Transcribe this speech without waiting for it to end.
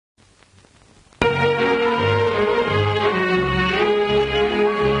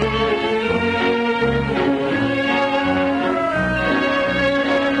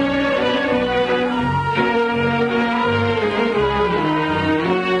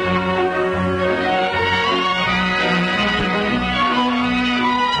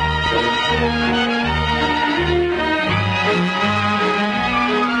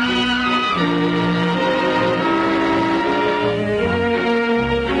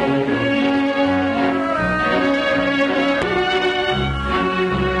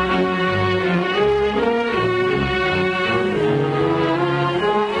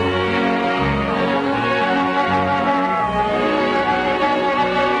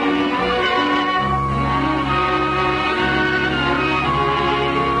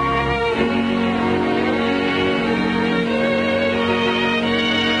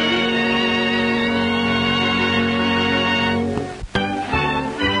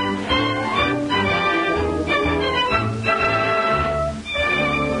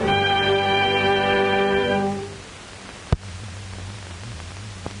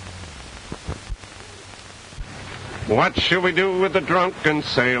What shall we do with the drunken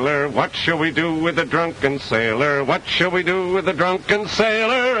sailor? What shall we do with the drunken sailor? What shall we do with the drunken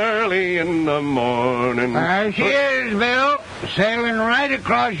sailor early in the morning? There she is, Bill, sailing right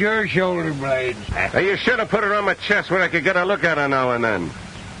across your shoulder blades. Hey, you should have put her on my chest where I could get a look at her now and then.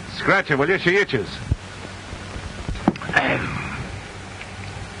 Scratch her, will you? She itches.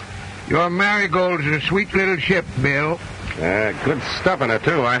 Your Marigold's a sweet little ship, Bill. Good stuff in her,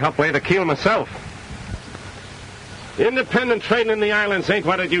 too. I helped lay the keel myself. Independent trading in the islands ain't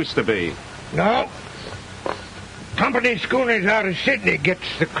what it used to be. No. Company schooners out of Sydney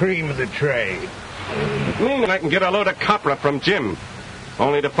gets the cream of the trade. I can get a load of copra from Jim.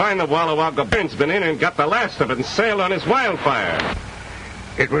 Only to find the Walla Wagga Burns been in and got the last of it and sailed on his wildfire.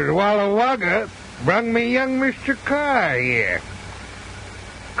 It was Walla Wagga brung me young Mr. Carr here.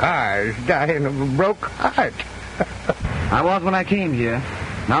 Carr's dying of a broke heart. I was when I came here.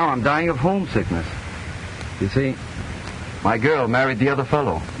 Now I'm dying of homesickness. You see, my girl married the other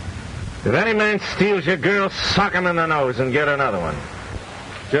fellow. If any man steals your girl, sock him in the nose and get another one.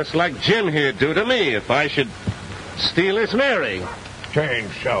 Just like Jim here'd do to me if I should steal his Mary. Ain't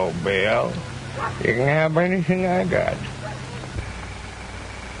so, Bill. You can have anything I got.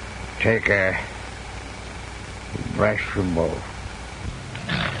 Take a brush from both.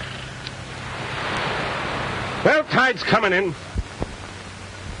 Well, tide's coming in.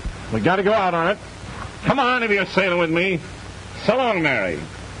 We gotta go out on it. Come on if you're sailing with me. So long, Mary.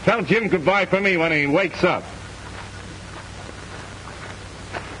 Tell Jim goodbye for me when he wakes up.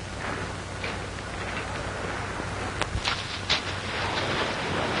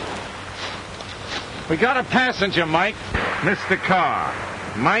 We got a passenger, Mike. Mr. Carr.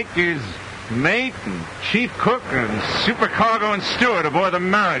 Mike is mate and chief cook and supercargo and steward aboard the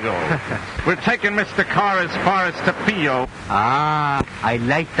Marigold. We're taking Mr. Carr as far as Tapillo. Ah, I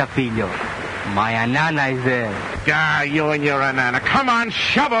like Tapillo. My anana is there. Ah, you and your anana. Come on,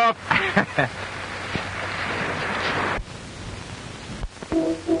 shove off.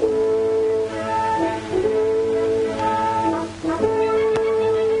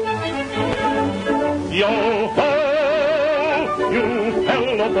 Yo-ho, you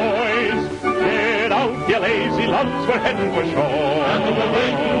fellow boys. Get out, you lazy loves. We're heading for shore. And we're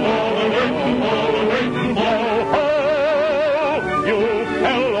waiting for, Yo-ho, you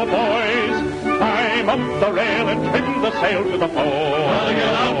fellow boys. Climb up the rail and trim the sail to the fore.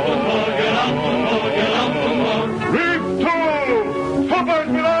 Get out the more, get out the more, get out the more. Reef to! Fubbers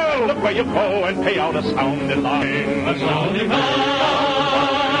below! Look where you go and pay out a sounding line. A sounding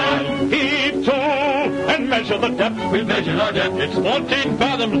line! Heave to! And measure the depth. We've measured our depth. It's 14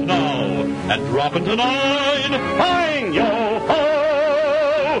 fathoms now. And dropping to 9. Fine, yo-ho!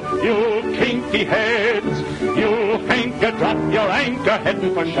 You kinky heads. You anchor, drop your anchor,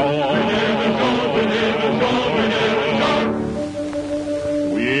 heading for shore.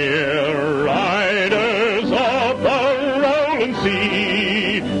 We're riders of the rolling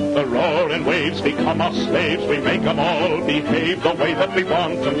sea. The roaring waves become our slaves. We make them all behave the way that we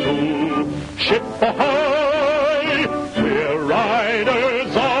want them to. Ship ahoy! We're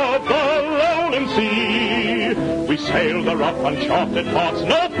riders of the rolling sea. We sail the rough, uncharted parts,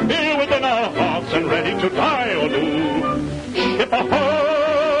 no fear within our hearts, and ready to die or do. Ship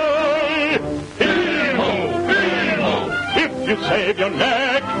ahoy! Heave-ho! Heave-ho! If you save your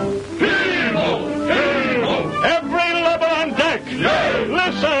neck, heave-ho! Heave-ho! Every lubber on deck, yay!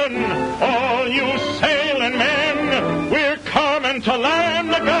 Listen, all you sailing men, we're coming to land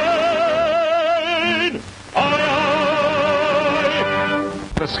again! Aye, aye!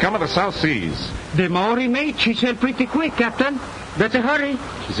 The scum of the South Seas. The Maori, mate, she said pretty quick, Captain. Better hurry.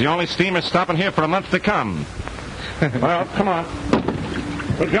 She's the only steamer stopping here for a month to come. Well, come on.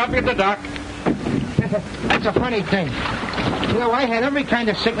 We'll drop you at the dock. That's a funny thing. You know, I had every kind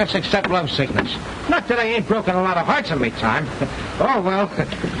of sickness except love sickness. Not that I ain't broken a lot of hearts in me time. Oh, well,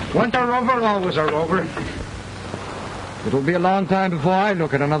 once a rover, always a rover. It'll be a long time before I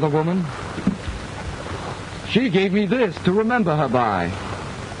look at another woman. She gave me this to remember her by.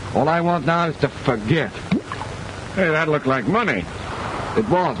 All I want now is to forget. Hey, that looked like money. It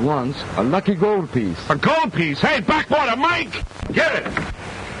was once a lucky gold piece. A gold piece? Hey, backwater, Mike! Get it!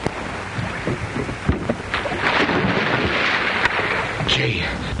 Gee,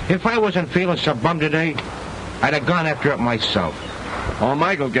 if I wasn't feeling so bummed today, I'd have gone after it myself. Oh,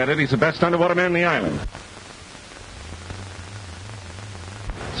 Mike will get it. He's the best underwater man in the island.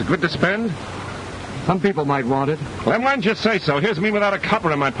 Is it good to spend? Some people might want it. Well, then why didn't you say so? Here's me without a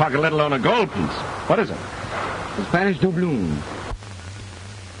copper in my pocket, let alone a gold piece. What is it? The Spanish doubloon.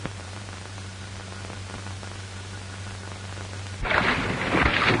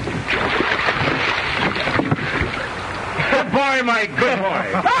 Mike. Good boy.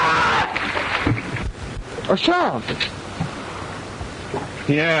 A shark.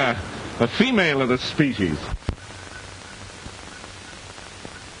 Yeah, a female of the species.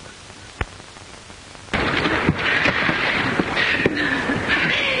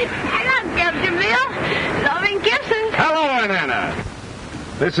 Hello, Captain Bill. Loving kisses. Hello, Nana.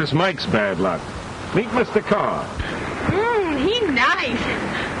 This is Mike's bad luck. Meet Mr. Carr. He's nice.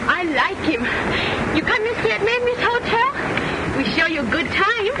 I like him. You come and stay at Mamie's hotel? We show you a good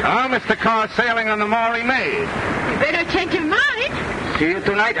time. Oh, Mr. Carr sailing on the Maury Maid. You better change your mind. See you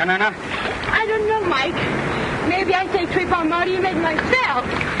tonight, Anana. I don't know, Mike. Maybe I take trip on Marty and make myself.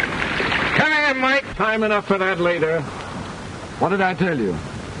 Come here, Mike. Time enough for that later. What did I tell you?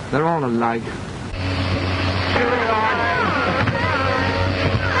 They're all alike.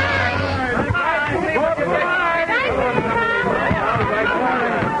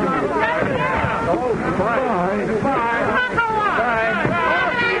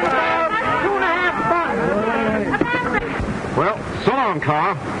 Well, so long,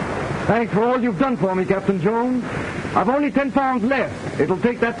 Carr. Thanks for all you've done for me, Captain Jones. I've only 10 pounds left. It'll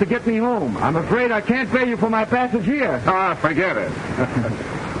take that to get me home. I'm afraid I can't pay you for my passage here. Ah, forget it.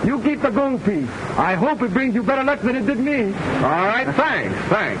 You keep the gold piece. I hope it brings you better luck than it did me. All right,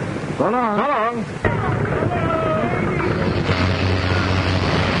 thanks. So long. So long.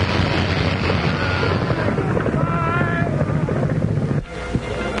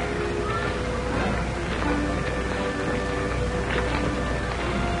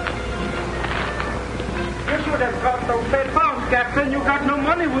 You should have got those 10 pounds, Captain. You got no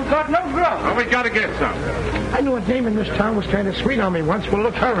money. We've got no grub. Well, we got to get some. I knew a dame in this town was kind of sweet on me once. We'll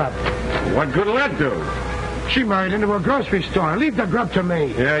look her up. What good'll that do? She married into a grocery store. Leave the grub to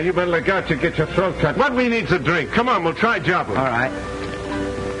me. Yeah, you better look out to get your throat cut. What we need's a drink. Come on, we'll try Joplin. All right.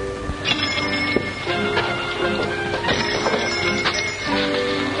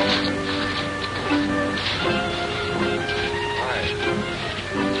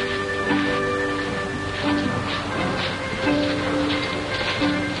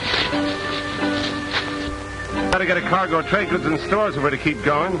 Gotta get a cargo of trade goods and stores if we're to keep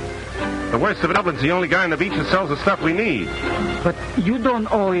going. The worst of it, Dublin's the only guy on the beach that sells the stuff we need. But you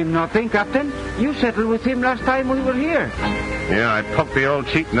don't owe him nothing, Captain. You settled with him last time we were here. Yeah, I poked the old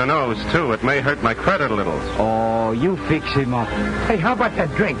cheat in the nose, too. It may hurt my credit a little. Oh, you fix him up. Hey, how about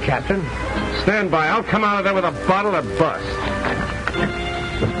that drink, Captain? Stand by. I'll come out of there with a bottle of bust.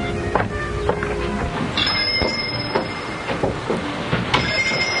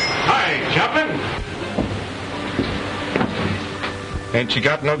 Hi, Joplin. Ain't you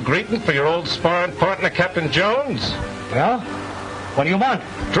got no greeting for your old sparring partner, Captain Jones? Well, what do you want?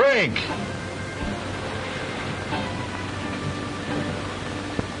 Drink.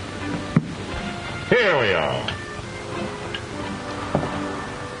 Here we are.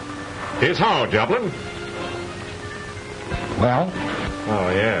 Here's how, Joplin. Well? Oh,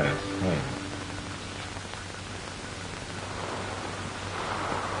 yes.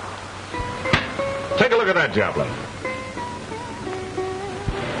 Take a look at that, Joplin.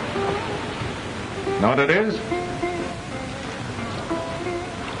 Know what it is?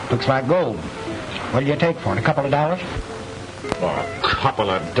 Looks like gold. What do you take for it? A couple of dollars? Oh, a couple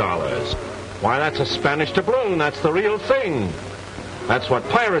of dollars. Why, that's a Spanish doubloon. That's the real thing. That's what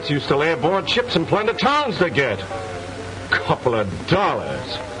pirates used to lay aboard ships and plunder towns to get. Couple of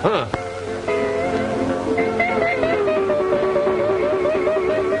dollars. Huh.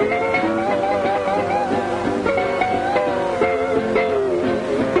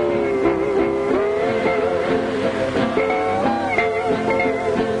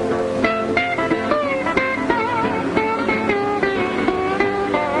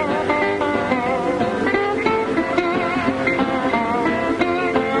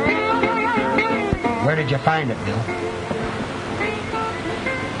 Where did you find it, Bill?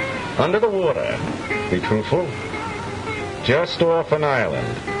 Under the water. Be truthful. Just off an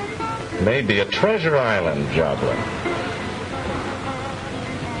island. Maybe a treasure island, Joplin.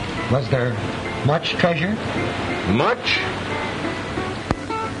 Was there much treasure? Much?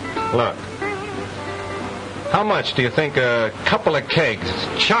 Look. How much do you think a couple of kegs,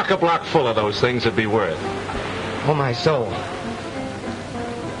 chock-a-block full of those things would be worth? Oh, my soul.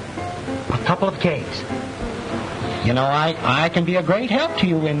 A couple of kegs. You know, I can be a great help to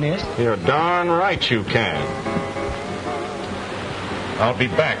you in this. You're darn right you can. I'll be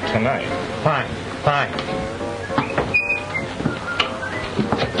back tonight. Fine.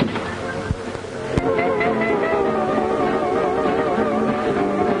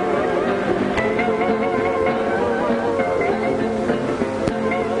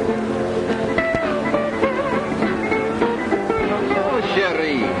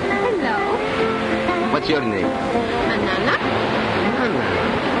 your name? Banana? Anna.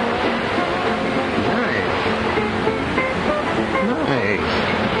 Nice. Nice.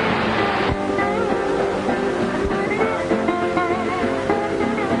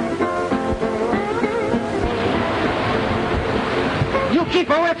 You keep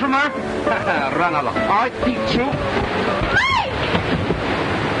away from her. Run along. I teach you.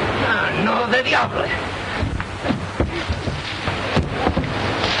 No, de diable.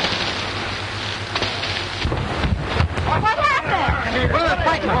 What happened? What are they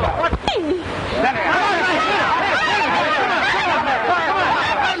fighting for? What?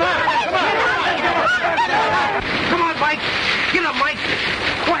 Come on, Mike. Get up, Mike.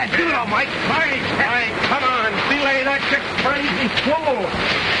 Go ahead, get it up, Mike. Mike, come on. Delay that crazy fool.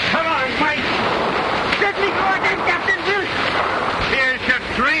 Come on, Mike. Let me go again, Captain Bill. Here's your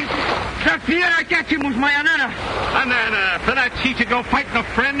drink. The fear I catch him was my Anana. Anana, for that cheat to go fighting a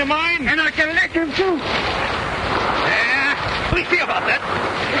friend of mine? And I can let him too. Yeah, we see about that.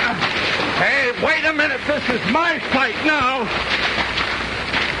 Hey, wait a minute. This is my fight now.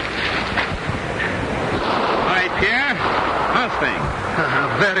 Hi, Pierre. How's things?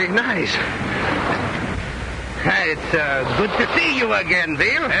 Very nice. It's good to see you again,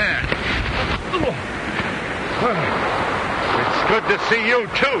 Bill. Yeah. It's good to see you,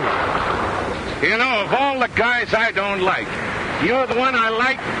 too. You know, of all the guys I don't like, you're the one I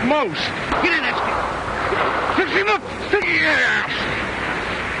like most. Get in there. Fix him up. Yeah.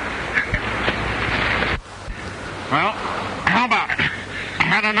 Well, how about it?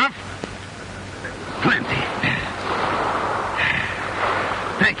 Had enough? Plenty.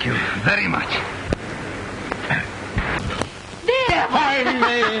 Thank you very much. Bill!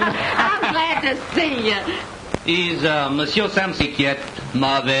 I'm glad to see you. Is Monsieur Sam sick yet,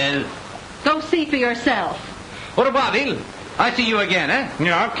 Marvel? Go see for yourself. Au revoir, Bill. I see you again, eh?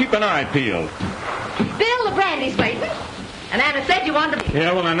 Yeah, I'll keep an eye peeled. Bill, the brandy's waiting. And Anna said you wanted to...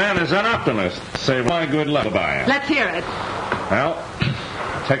 Yeah, well, and Anna's an optimist. Say my good luck about it. Let's hear it. Well,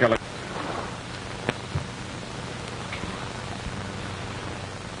 take a look.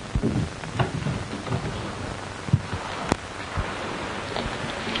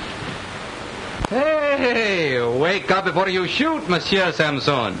 Hey, wake up before you shoot, Monsieur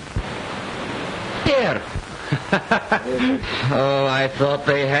Samson. Here. Oh, I thought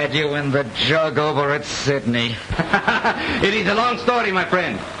they had you in the jug over at Sydney. It is a long story, my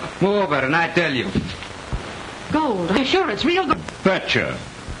friend. Move over and I tell you. Gold. Are you sure it's real gold? Betcha.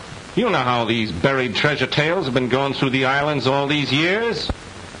 You know how these buried treasure tales have been going through the islands all these years?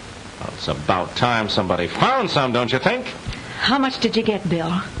 Well, it's about time somebody found some, don't you think? How much did you get,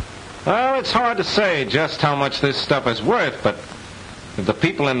 Bill? Well, it's hard to say just how much this stuff is worth, but if the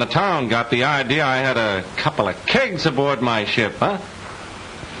people in the town got the idea I had a couple of kegs aboard my ship, huh?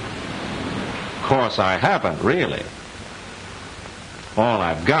 Of course I haven't, really. All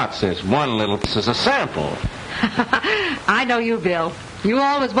I've got's this one little... This is a sample. I know you, Bill. You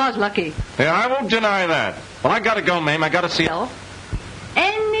always was lucky. Yeah, I won't deny that. Well, I gotta go, Mame. I gotta see... Bill,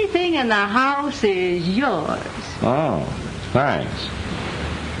 anything in the house is yours. Oh, thanks.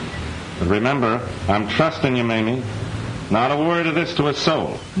 But remember, I'm trusting you, Mamie. Not a word of this to a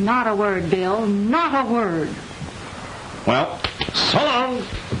soul. Not a word, Bill. Not a word. Well, so long.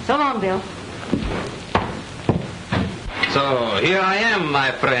 So long, Bill. So here I am,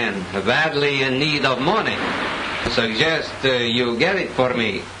 my friend, badly in need of money. Suggest you get it for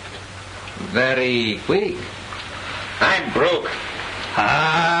me. Very quick. I'm broke.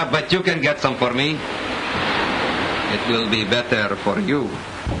 Ah, but you can get some for me. It will be better for you.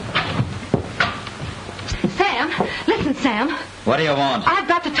 Sam, listen, Sam. What do you want? I've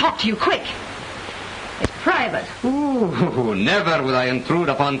got to talk to you quick. It's private. Ooh, never will I intrude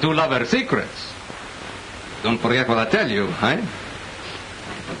upon two lovers' secrets. Don't forget what I tell you, eh?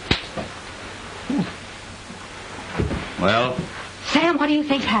 Well? Sam, what do you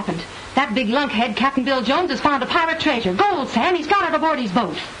think's happened? That big lunkhead, Captain Bill Jones, has found a pirate treasure. Gold, Sam. He's got it aboard his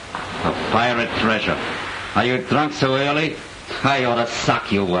boat. A pirate treasure. Are you drunk so early? I ought to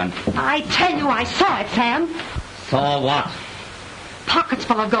sock you one. I tell you, I saw it, Sam. Saw what? Pockets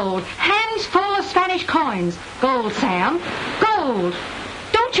full of gold. Hands full of Spanish coins. Gold, Sam. Gold.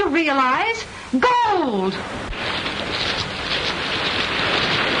 Don't you realize? Gold!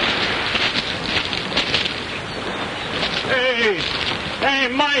 Hey,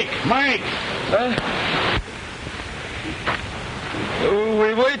 Mike.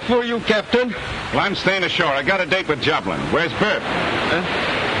 We wait for you, Captain. Well, I'm staying ashore. I got a date with Joplin. Where's Bert?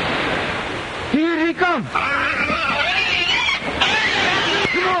 Here he comes.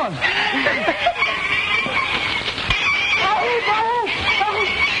 Come on.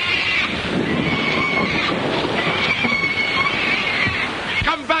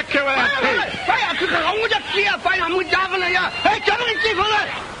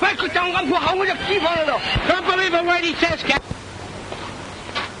 Don't believe a word he says, Captain.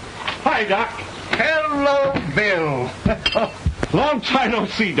 Hi, Doc. Hello, Bill. Long time no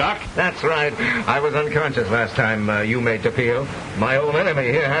see, Doc. That's right. I was unconscious last time you made the peel. My old enemy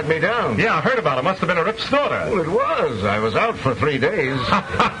here had me down. Yeah, I heard about it. Must have been a rip snorter. Well, it was. I was out for 3 days.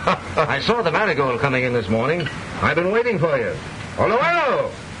 I saw the marigold coming in this morning. I've been waiting for you.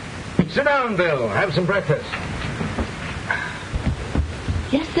 Hello. Sit down, Bill. Have some breakfast.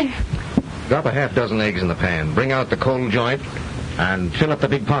 Yes, sir. Drop a half dozen eggs in the pan. Bring out the cold joint. And fill up the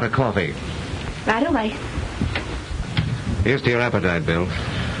big pot of coffee. Right away. Here's to your appetite, Bill.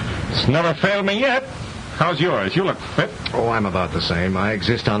 It's never failed me yet. How's yours? You look fit. Oh, I'm about the same. I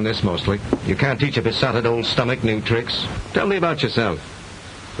exist on this mostly. You can't teach a besotted old stomach new tricks. Tell me about yourself.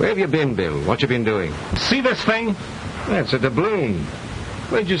 Where have you been, Bill? What you been doing? See this thing? That's a doubloon.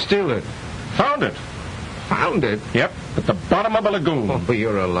 Where'd you steal it? Found it. Found it? Yep, at the bottom of a lagoon. Oh,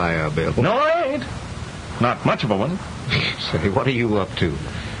 you're a liar, Bill. No, I ain't. Not much of a one. Say, what are you up to?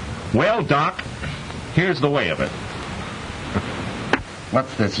 Well, Doc, here's the way of it.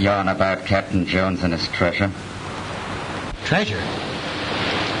 What's this yarn about Captain Jones and his treasure? Treasure?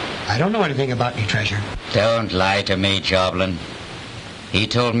 I don't know anything about any treasure. Don't lie to me, Joblin. He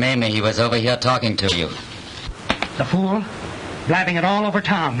told Mamie he was over here talking to you. The fool, blabbing it all over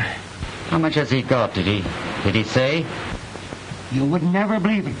town. How much has he got, did he say? You would never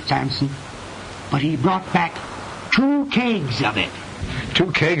believe it, Samson. But he brought back 2 kegs of it.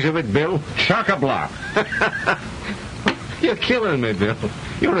 2 kegs of it, Bill? Chock-a-block. You're killing me, Bill.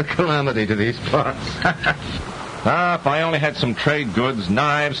 You're a calamity to these parts. If I only had some trade goods,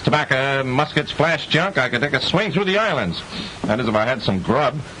 knives, tobacco, muskets, flash junk, I could take a swing through the islands. That is, if I had some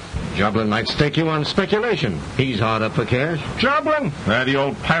grub. Joblin might stake you on speculation. He's hard up for cash. Joblin? The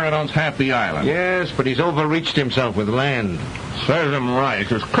old pirate owns half the island. Yes, but he's overreached himself with land. Serves him right.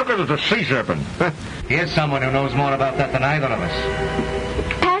 He's crooked as a sea serpent. Here's someone who knows more about that than either of us.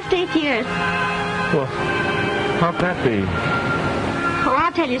 Past 8 years. Well, how'd that be? Oh,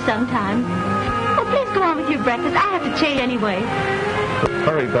 I'll tell you sometime. Oh, please go on with your breakfast. I have to change anyway.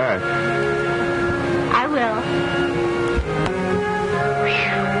 Hurry back. I will.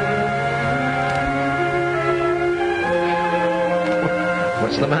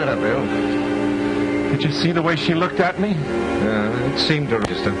 What's the matter, Bill? Did you see the way she looked at me? It seemed to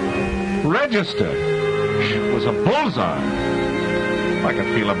register. Register? It was a bullseye. I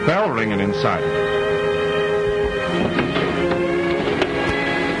could feel a bell ringing inside.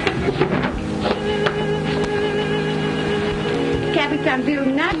 Captain Bill,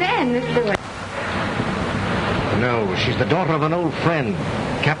 not then, Miss Boyd. No, she's the daughter of an old friend,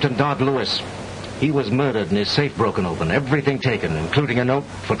 Captain Dodd Lewis. He was murdered and his safe broken open, everything taken, including a note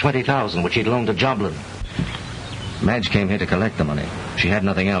for $20,000 which he'd loaned to Joblin. Madge came here to collect the money. She had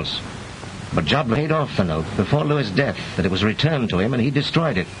nothing else. But Joblin paid off the note before Lewis' death, that it was returned to him and he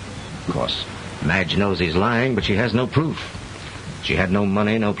destroyed it. Of course, Madge knows he's lying, but she has no proof. She had no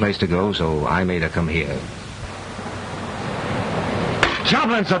money, no place to go, so I made her come here.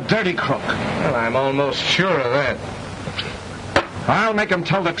 Joblin's a dirty crook. Well, I'm almost sure of that. I'll make him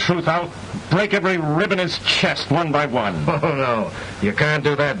tell the truth. I'll break every rib in his chest one by one. Oh, no. You can't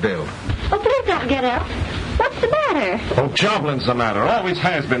do that, Bill. Oh, please don't get up. What's the matter? Oh, Joblin's the matter. Always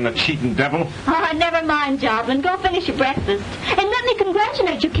has been, the cheating devil. Oh, never mind, Joblin. Go finish your breakfast. And let me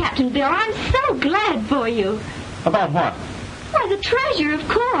congratulate you, Captain Bill. I'm so glad for you. About what? Why, the treasure, of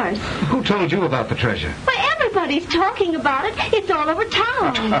course. Who told you about the treasure? Why, everybody's talking about it. It's all over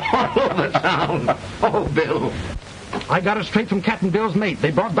town. All over town. Oh, Bill. I got it straight from Captain Bill's mate.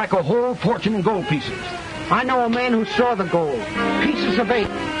 They brought back a whole fortune in gold pieces. I know a man who saw the gold. Pieces of 8.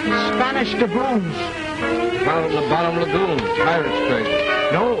 Spanish doubloons. Found in the bottom lagoon. Pirates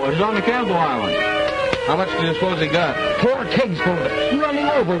treasure. No, it was on the Campbell Island. How much do you suppose he got? 4 kegs full of it. Running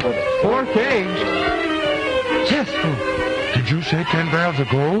over with it. 4 kegs? Just Did you say 10 barrels of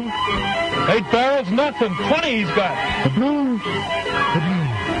gold? 8 barrels, nothing. 20 he's got. Doubloons.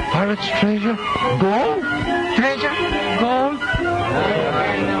 Pirates treasure? Gold? Treasure? Gold?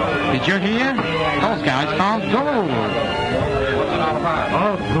 Did you hear? Those guys found gold.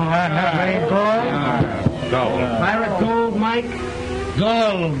 Oh, do I have any gold? Gold. Pirate gold, Mike?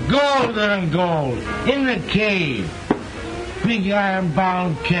 Gold. Gold and gold. In the cave. Big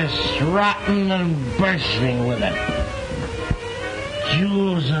iron-bound kiss, rotten and bursting with it.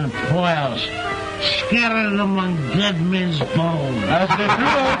 Jewels and pearls scattered among dead men's bones. That's the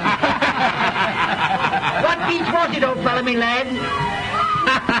truth. What beach was it, old fellow, me lad?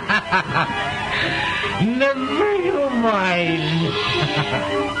 Never you mind.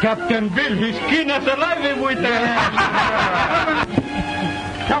 Captain Bill, his skin is alive with that.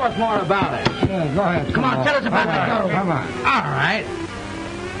 tell us more about it. Yeah, go ahead. Come on, tell us about it. Come on. All right.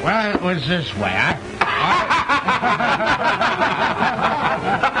 Well, it was this way.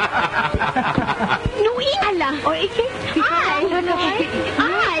 Nuikala. Ay.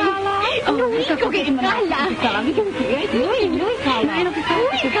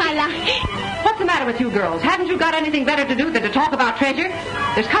 Nuikala. What's the matter with you girls? Haven't you got anything better to do than to talk about treasure?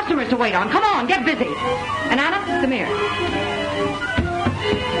 There's customers to wait on. Come on, get busy. And Anna, come here.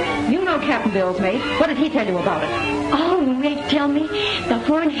 You know Captain Bill's mate. What did he tell you about it? Oh, Rick, tell me. The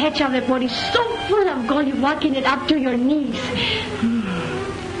foreign head of that body so full of gold you're walking it up to your knees.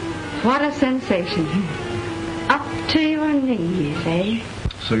 What a sensation. Up to your knees, eh?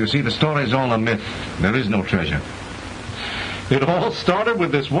 So you see, the story's all a myth. There is no treasure. It all started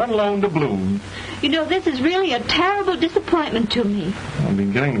with this one loan doubloon. You know, this is really a terrible disappointment to me. I'm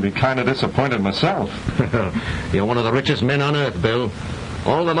beginning to be kind of disappointed myself. You're one of the richest men on earth, Bill.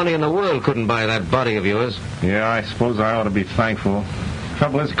 All the money in the world couldn't buy that body of yours. Yeah, I suppose I ought to be thankful.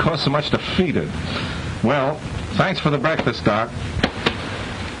 Trouble is, it costs so much to feed it. Well, thanks for the breakfast, Doc.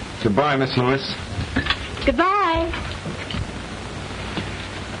 Goodbye, Miss Lewis. Goodbye.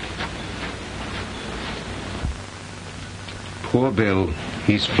 Poor Bill.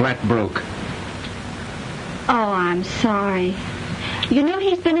 He's flat broke. Oh, I'm sorry. You know,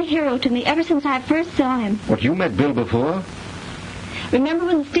 he's been a hero to me ever since I first saw him. What, you met Bill before? Remember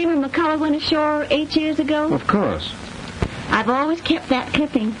when the steamer McCullough went ashore 8 years ago? Of course. I've always kept that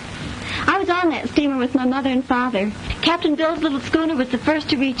clipping. I was on that steamer with my mother and father. Captain Bill's little schooner was the first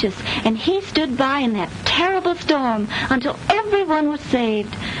to reach us, and he stood by in that terrible storm until everyone was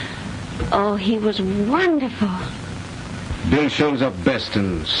saved. Oh, he was wonderful. Bill shows up best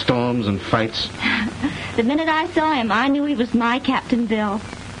in storms and fights. The minute I saw him, I knew he was my Captain Bill.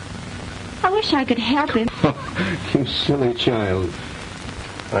 I wish I could help him. You silly child.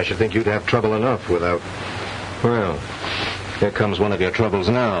 I should think you'd have trouble enough without... Well, here comes one of your troubles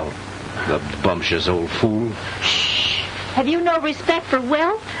now. The bumptious old fool. Have you no respect for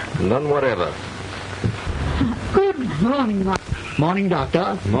wealth? None whatever. Good morning, Morning,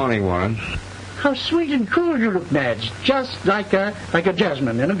 Doctor. Morning, Warren. How sweet and cool you look, Madge. Just like a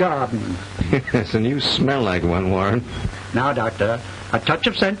jasmine in a garden. Yes, and you smell like one, Warren. Now, Doctor, a touch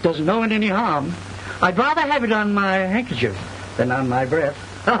of scent doesn't know it any harm. I'd rather have it on my handkerchief than on my breath.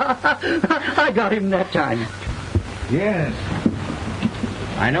 I got him that time. Yes.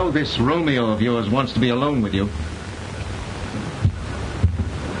 I know this Romeo of yours wants to be alone with you.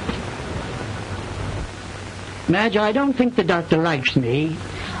 Madge, I don't think the doctor likes me.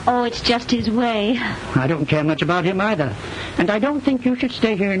 Oh, it's just his way. I don't care much about him either. And I don't think you should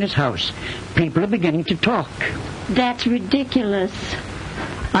stay here in his house. People are beginning to talk. That's ridiculous.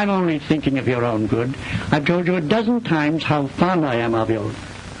 I'm only thinking of your own good. I've told you a dozen times how fond I am of you.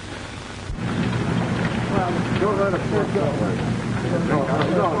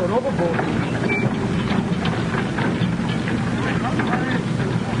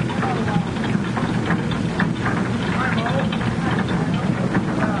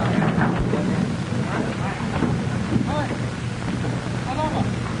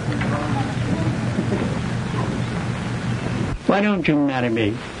 Why don't you marry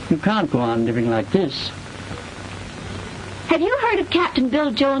me? You can't go on living like this. Have you heard of Captain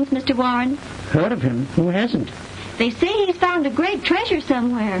Bill Jones, Mr. Warren? Heard of him? Who hasn't? They say he's found a great treasure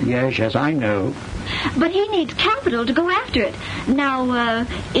somewhere. Yes, I know. But he needs capital to go after it. Now,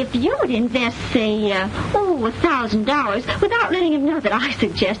 if you would invest, say, $1,000 without letting him know that I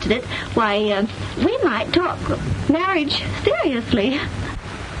suggested it, why, we might talk marriage seriously.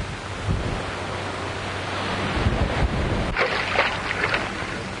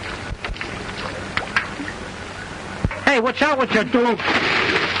 Hey, watch out what you're doing.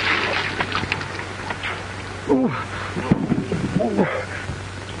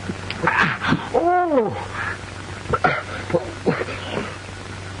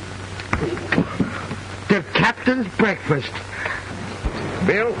 The captain's breakfast.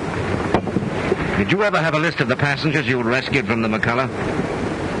 Bill, did you ever have a list of the passengers you rescued from the McCullough?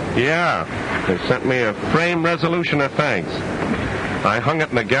 Yeah, they sent me a framed resolution of thanks. I hung it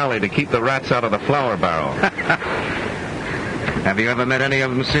in the galley to keep the rats out of the flour barrel. Have you ever met any of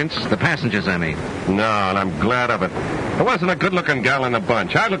them since? The passengers, I mean. No, and I'm glad of it. There wasn't a good-looking gal in the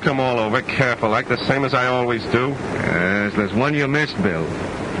bunch. I looked them all over, careful, like the same as I always do. Yes, there's one you missed, Bill.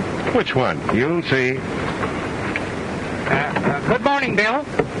 Which one? You'll see. Good morning, Bill.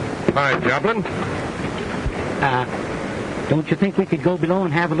 Hi, Joblin. Don't you think we could go below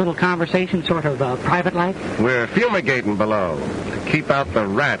and have a little conversation, sort of private like? We're fumigating below. keep out the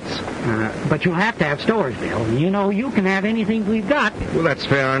rats. But you'll have to have stores, Bill. You know, you can have anything we've got. Well, that's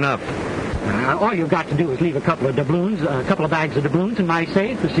fair enough. All you've got to do is leave a couple of doubloons, a couple of bags of doubloons in my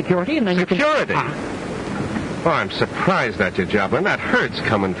safe for security, and then Security? you can... Oh, I'm surprised at you, Joplin. That hurts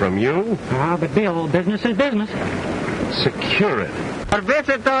coming from you. But Bill, business is business. Security. Our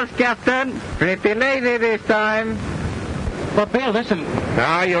visitors, Captain. Pretty lady this time. But Bill, listen.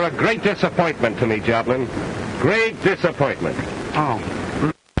 Ah, you're a great disappointment to me, Joplin. Great disappointment. Oh.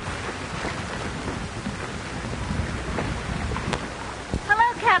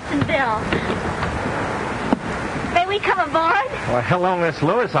 Hello, Captain Bill. May we come aboard? Well, hello, Miss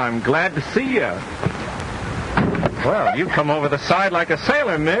Lewis. I'm glad to see you. Well, you come over the side like a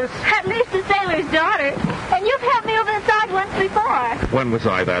sailor, miss. At least a sailor's daughter. And you've helped me over the side once before. When was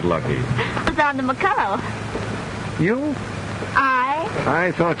I that lucky? I was on the McCullough. You?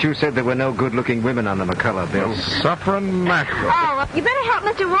 I thought you said there were no good-looking women on the McCullough, Bill. Suffering mackerel. Oh, you better help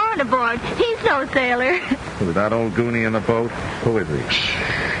Mr. Warren aboard. He's no sailor. With that old goonie in the boat? Who is he?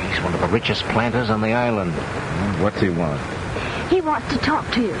 He's one of the richest planters on the island. What's he want? He wants to talk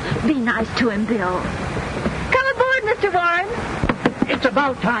to you. Be nice to him, Bill. Come aboard, Mr. Warren. It's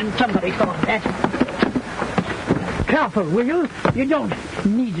about time somebody thought of that. Careful, will you? You don't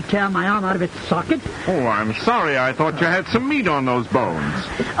need to tear my arm out of its socket. Oh, I'm sorry. I thought you had some meat on those bones.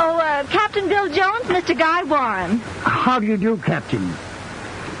 Oh, Captain Bill Jones, Mr. Guy Warren. How do you do, Captain?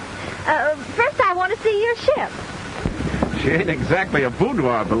 First I want to see your ship. She ain't exactly a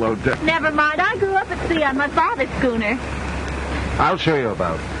boudoir below deck. Never mind. I grew up at sea on my father's schooner. I'll show you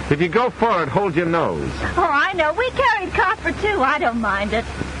about. If you go forward, hold your nose. Oh, I know. We carried copper, too. I don't mind it.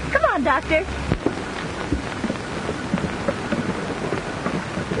 Come on, Doctor.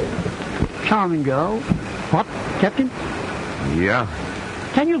 Charming girl. What, Captain? Yeah.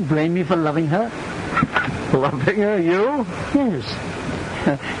 Can you blame me for loving her? Loving her, you? Yes.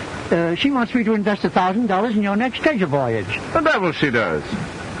 She wants me to invest $1,000 in your next treasure voyage. The devil she does.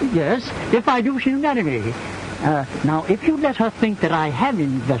 Yes. If I do, she'll marry me. Now, if you let her think that I have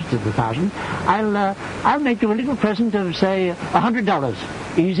invested $1,000, I'll make you a little present of, say, $100.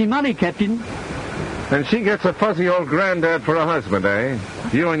 Easy money, Captain. And she gets a fuzzy old granddad for a husband, eh?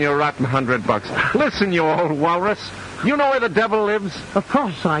 You and your rotten $100. Listen, you old walrus. You know where the devil lives? Of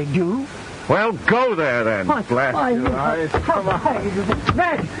course I do. Well, go there, then. What? Blast your eyes. Come on.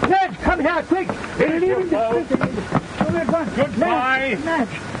 Ned, come here, quick. Goodbye.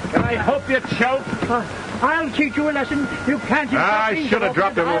 I hope you choke. I'll teach you a lesson. You can't... I should have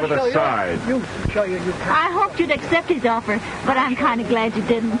dropped him over the side. I hoped you'd accept his offer, but I'm kind of glad you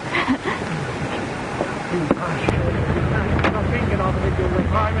didn't.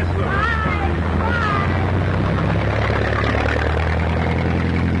 Bye, Miss Lewis.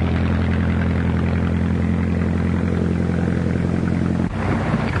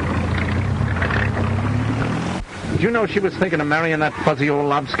 Did you know she was thinking of marrying that fuzzy old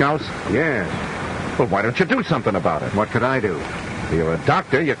lobscouse? Yeah. Well, why don't you do something about it? What could I do? You're a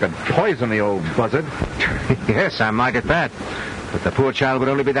doctor. You could poison the old buzzard. Yes, I might at that. But the poor child would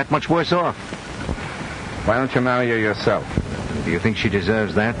only be that much worse off. Why don't you marry her yourself? Do you think she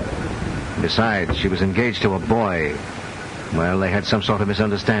deserves that? Besides, she was engaged to a boy. Well, they had some sort of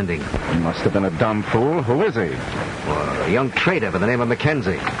misunderstanding. Must have been a dumb fool. Who is he? Well, a young trader by the name of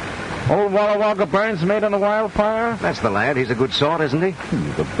Mackenzie. Old Walla Wagga Burns made on the wildfire? That's the lad. He's a good sort, isn't he?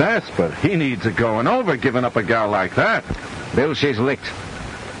 He's the best, but he needs a going over giving up a gal like that. Bill, she's licked.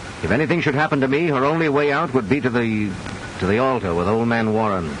 If anything should happen to me, her only way out would be to the altar with old man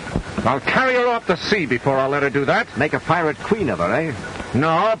Warren. I'll carry her off the sea before I'll let her do that. Make a pirate queen of her, eh?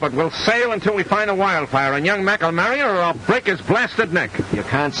 No, but we'll sail until we find a wildfire, and young Mac will marry her, or I'll break his blasted neck. You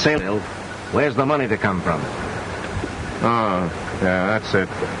can't sail, Bill. Where's the money to come from? Oh, yeah, that's it.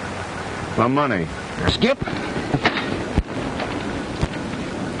 The money. Skip.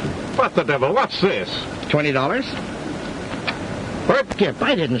 What the devil? What's this? $20? Bert Gipp,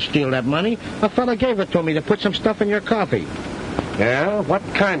 I didn't steal that money. A fella gave it to me to put some stuff in your coffee. Yeah? What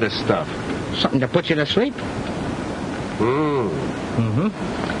kind of stuff? Something to put you to sleep. Mm-hmm.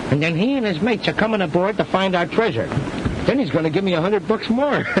 And then he and his mates are coming aboard to find our treasure. Then he's going to give me $100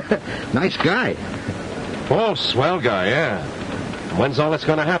 more. Nice guy. Oh, swell guy, yeah. When's all this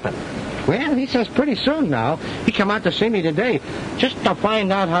going to happen? Well, he says pretty soon now. He come out to see me today just to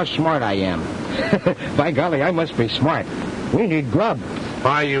find out how smart I am. By golly, I must be smart. We need grub.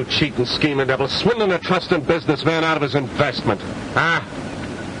 Why, you cheating, scheming devil, swindling a trusting businessman out of his investment. Ah.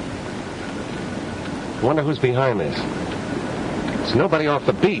 Wonder who's behind this. It's nobody off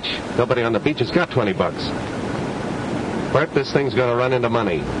the beach. Nobody on the beach has got $20. Bert, this thing's going to run into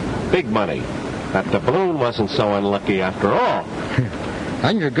money. Big money. that doubloon wasn't so unlucky after all.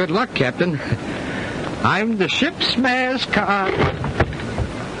 On your good luck, Captain. I'm the ship's mascot.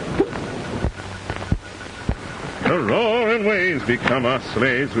 The roaring waves become our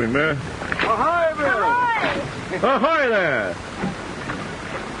slaves, we may. Ahoy, Bill! Ahoy there!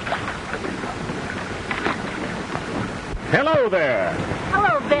 Hello there!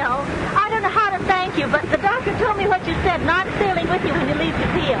 Hello, Bill. I don't know how to thank you, but the doctor told me what you said, not sailing with you when you leave the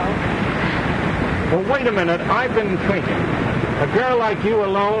field. Well, wait a minute. I've been thinking. A girl like you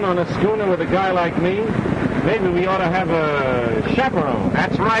alone on a schooner with a guy like me? Maybe we ought to have a chaperone.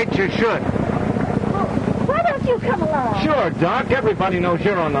 That's right, you should. Why don't you come along? Sure, Doc. Everybody knows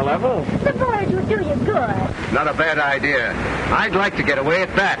you're on the level. The voyage would do you good. Not a bad idea. I'd like to get away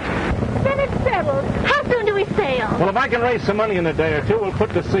at that. Then it's settled. How soon do we sail? Well, if I can raise some money in a day or two, we'll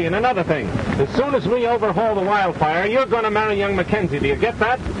put to sea. And another thing, as soon as we overhaul the Wildfire, you're going to marry young Mackenzie. Do you get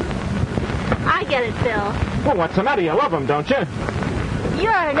that? I get it, Bill. Well, what's the matter? You love him, don't you?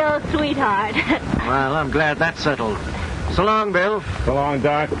 You're no sweetheart. Well, I'm glad that's settled. So long, Bill. So long,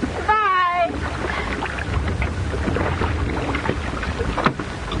 Doc. Bye.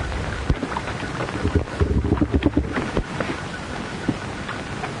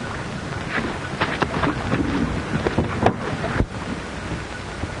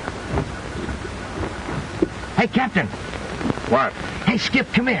 Hey, Captain. What? Hey,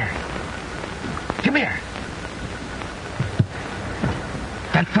 Skip, come here. Come here.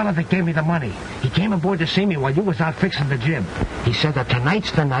 That fella that gave me the money, he came aboard to see me while you was out fixing the jib. He said that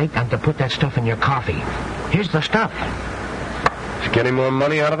tonight's the night I'm to put that stuff in your coffee. Here's the stuff. Did you get any more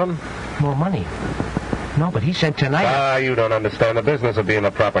money out of him? More money? No, but he said tonight... You don't understand the business of being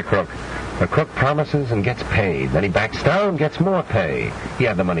a proper crook. A crook promises and gets paid. Then he backs down and gets more pay. He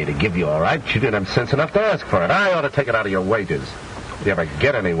had the money to give you, all right. You didn't have sense enough to ask for it. I ought to take it out of your wages. If you ever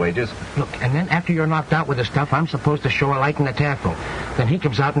get any wages. Look, and then after you're knocked out with the stuff, I'm supposed to show a light in the taffrail. Then he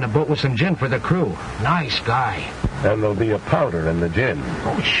comes out in the boat with some gin for the crew. Nice guy. And there'll be a powder in the gin.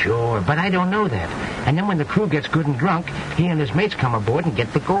 Oh, sure, but I don't know that. And then when the crew gets good and drunk, he and his mates come aboard and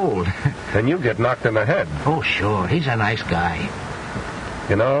get the gold. And you get knocked in the head. Oh, sure, he's a nice guy.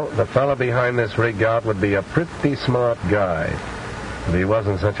 You know, the fella behind this rig out would be a pretty smart guy. If he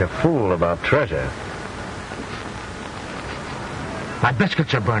wasn't such a fool about treasure. My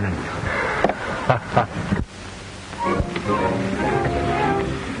biscuits are burning.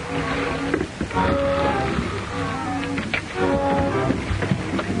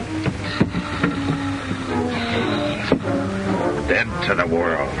 Dead to the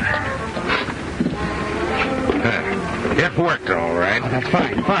world. It worked all right. Oh, that's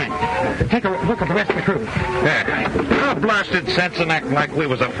fine. Take a look at the rest of the crew. No blasted sense in acting like we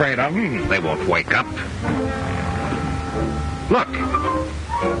was afraid of them. They won't wake up. Look.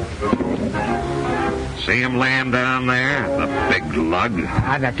 See him laying down there? The big lug.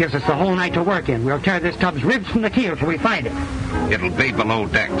 That gives us the whole night to work in. We'll tear this tub's ribs from the keel till we find it. It'll be below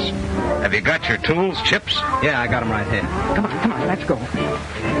decks. Have you got your tools, Chips? Yeah, I got them right here. Come on, let's go.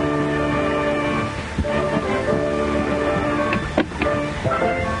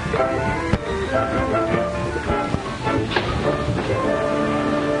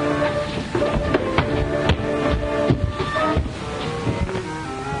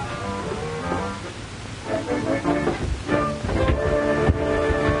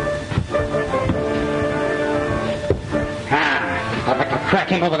 Crack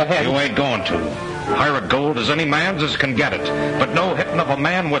him over the head. You ain't going to. Pirate gold as any man's as can get it, but no hitting of a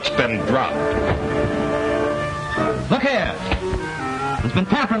man what's been dropped. Look here. There's been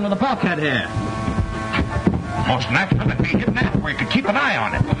tampering with the bulkhead here. Most natural it'd be hidden that where you could keep an eye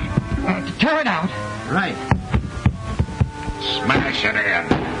on it. Tear it out. Right. Smash it in.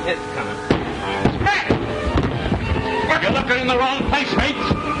 It's coming. Smash! Well, you're looking in the wrong place,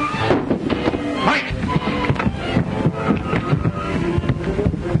 mates. Mike!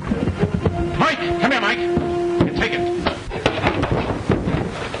 Come here, Mike. You take it.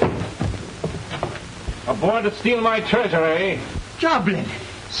 Aboard to steal my treasure, eh? Joblin.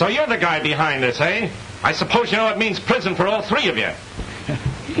 So you're the guy behind this, eh? I suppose you know it means prison for all three of you.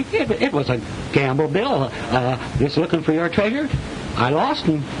 It was a gamble, Bill. Just looking for your treasure. I lost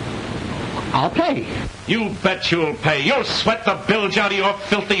him. I'll pay. You bet you'll pay. You'll sweat the bilge out of your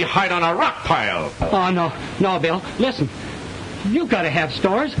filthy hide on a rock pile. Oh, no, Bill. Listen, you've got to have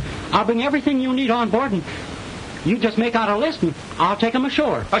stores. I'll bring everything you need on board, and you just make out a list, and I'll take them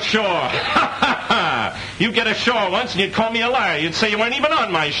ashore. Ashore? Ha, ha, ha. You get ashore once, and you'd call me a liar. You'd say you weren't even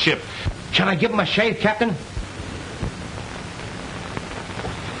on my ship. Shall I give him a shave, Captain?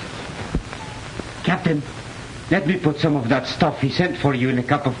 Captain, let me put some of that stuff he sent for you in a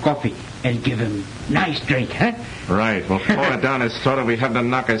cup of coffee and give him nice drink, huh? Right. We'll pour it down his throat and we have to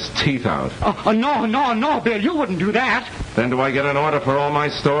knock his teeth out. Oh, no, Bill. You wouldn't do that. Then do I get an order for all my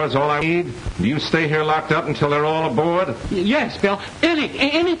stores, all I need? Do you stay here locked up until they're all aboard? Yes, Bill.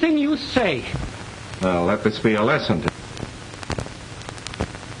 Anything you say. Well, let this be a lesson to...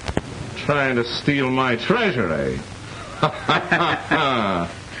 Trying to steal my treasure, eh?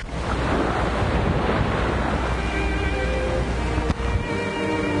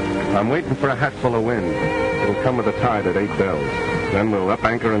 I'm waiting for a hatful of wind. It'll come with a tide at 8 bells. Then we'll up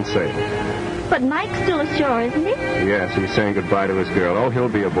anchor and sail. But Mike's still ashore, isn't he? Yes, he's saying goodbye to his girl. Oh, he'll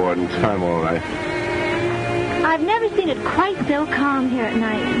be aboard in time, all right. I've never seen it quite so calm here at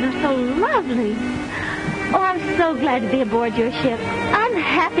night. They're so lovely. Oh, I'm so glad to be aboard your ship. I'm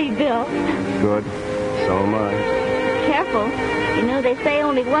happy, Bill. Good. So am I. Careful. You know, they say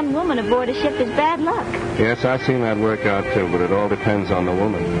only one woman aboard a ship is bad luck. Yes, I've seen that work out, too, but it all depends on the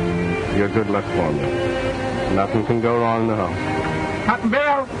woman. You're good luck for me. Nothing can go wrong now. Captain Bill!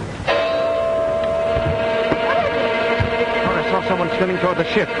 Oh, I saw someone swimming toward the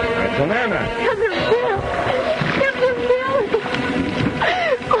ship. That's an Anna. Captain Bill! Captain Bill!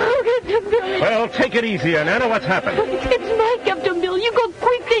 Oh, Captain Bill! Well, take it easy, Anna. What's happened? It's Mike, Captain Bill. You go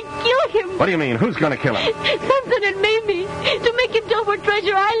quickly kill him. What do you mean? Who's going to kill him? Something had made me to make him tell where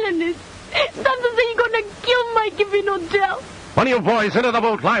Treasure Island is. Something say you're going to kill Mike if you don't tell. One of you boys into the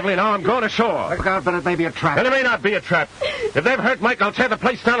boat lively now. I'm going ashore. Look out, but it may be a trap. And it may not be a trap. If they've hurt Mike, I'll tear the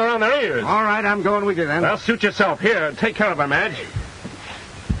place down around their ears. All right, I'm going with you then. Well, suit yourself. Here, take care of her, Madge.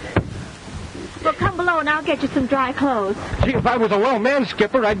 Well, come below and I'll get you some dry clothes. See, if I was a well-manned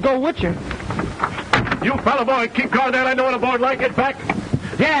skipper, I'd go with you. You fellow boy, keep going down. I know what a board like. Get back.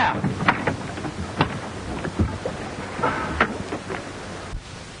 Yeah.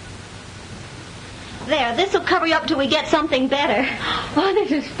 There, this'll cover you up till we get something better. Oh,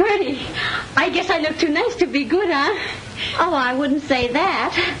 this is pretty. I guess I look too nice to be good, huh? Oh, I wouldn't say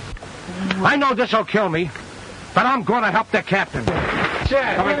that. I know this'll kill me, but I'm going to help the captain.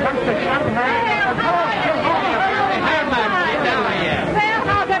 Chad, when it comes to shouting,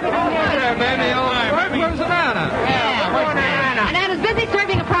 Where's Anna? And Anna's busy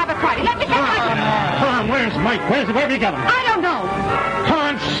serving a private party. Let me get my... Come on, where's Mike? Where have you got him? I don't know. Come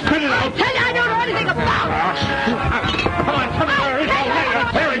on, spit it out. Tell you I don't know anything about it. Come on, come on.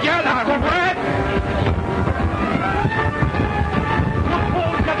 There we go. Now, go for it.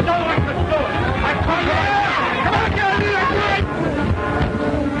 I told you. Come on, get it.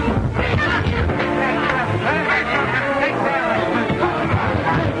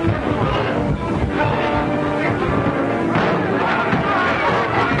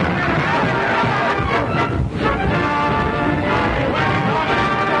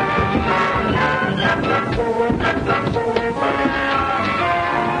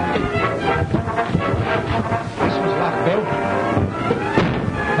 This was locked, Bill.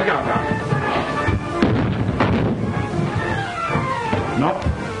 Look out now. Nope.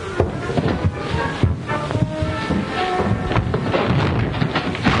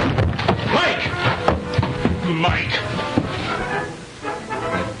 Mike!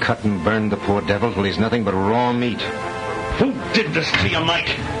 That cut and burned the poor devil till he's nothing but raw meat. Who did this to you,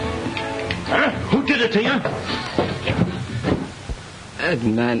 Mike? Huh? Who did it to you? That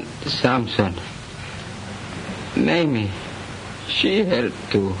man, Samson. Mamie, she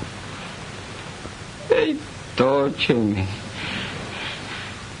helped too. They torture me.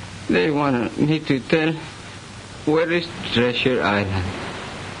 They want me to tell where is Treasure Island.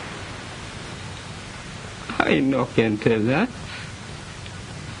 I no can tell that.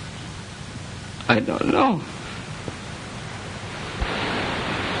 I don't know.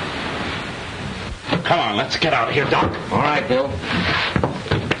 Come on, let's get out of here, Doc. All right, Bill.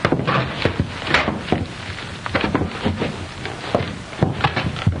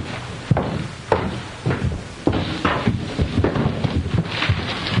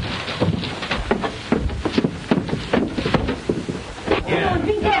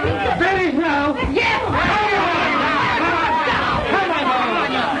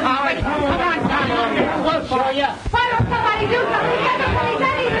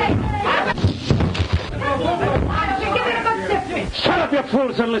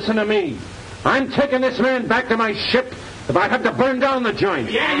 Fools, and listen to me. I'm taking this man back to my ship if I have to burn down the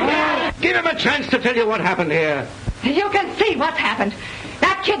joint. Yeah. Give him a chance to tell you what happened here. You can see what's happened.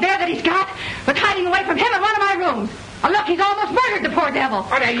 That kid there that he's got was hiding away from him in one of my rooms. Oh, look, he's almost murdered the poor devil.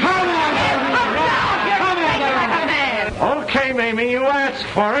 Come on. Okay, Mamie, you asked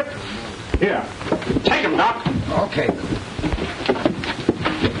for it. Here, take him, Doc. Okay.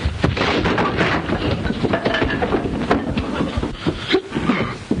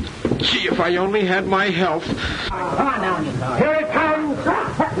 If I only had my health. Come on now. Here it comes.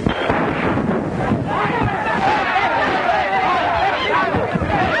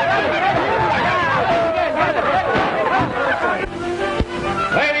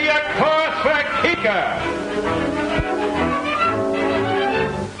 Lady, a course for Kika.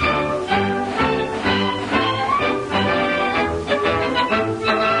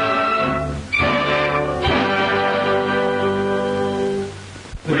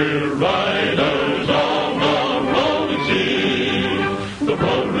 We're riders on the rolling sea. The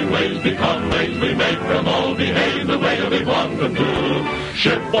rolling waves become waves. We make them all behave the way we want them to.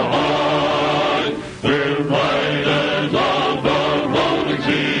 Ship ahoy! We're riders of the rolling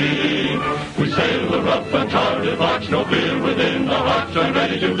sea. We sail the rough and charted march, no fear within the heart, and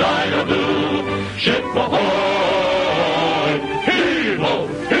ready to die or do. Ship ahoy! Heave-ho!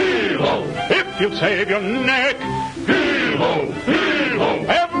 Heave-ho! If you save your neck, heave-ho! Heave-ho!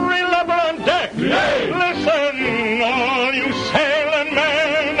 Every lever on deck! Yay! Listen, all you sailing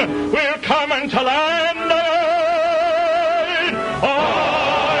men, we're coming to land!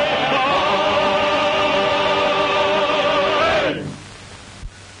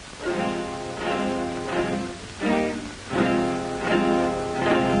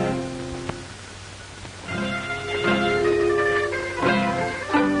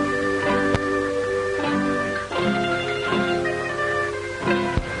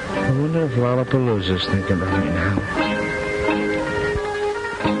 I wonder if Lollapalooza's thinking about me now.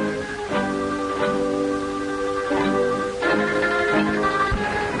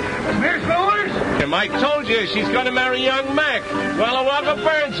 Miss Lewis? Mike told you she's going to marry young Mac. Well, what the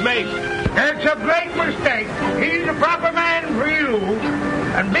birds make? It's a great mistake. He's the proper man for you.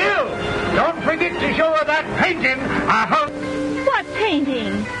 And Bill, don't forget to show her that painting. I hope. What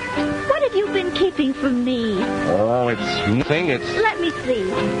painting? What have you been keeping from me? Oh, it's nothing. It's... Let me see.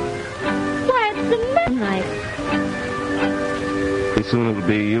 Why, it's the moonlight. Pretty soon it'll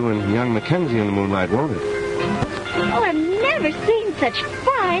be you and young Mackenzie in the moonlight, won't it? Oh, I've never seen such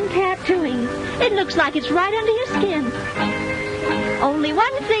fine tattooing. It looks like it's right under your skin. Only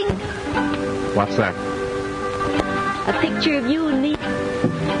one thing. What's that? A picture of you and me.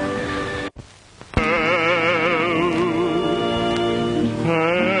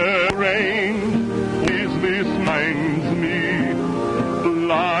 Rain is this minds me,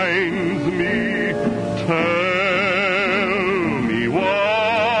 blinds me. Tell me why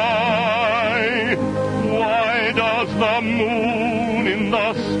does the moon in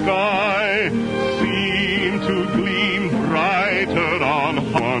the sky seem to gleam brighter on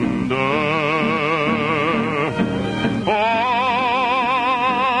wonder? I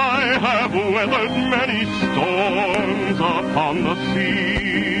have weathered many storms upon the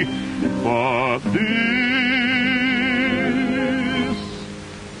sea, but this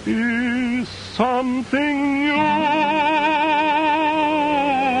is something new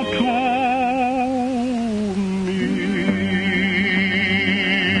to me.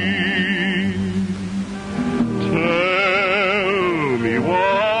 Tell me why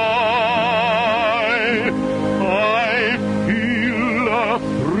I feel a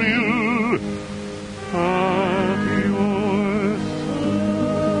thrill at your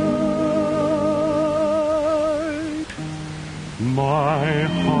side. My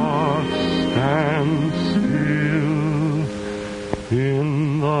heart stands still in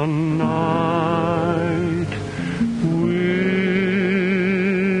the night with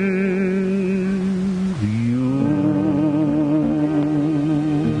you.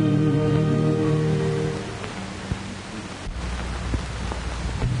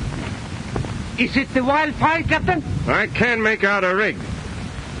 Is it the wild pile, Captain? I can't make out a rig.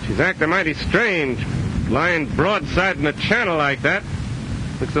 She's acting mighty strange, lying broadside in the channel like that.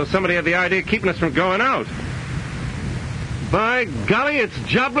 Looks though somebody had the idea of keeping us from going out. By golly, it's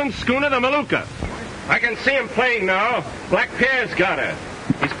Joblin's schooner, the Maluka. I can see him playing now. Black Pierre's got her.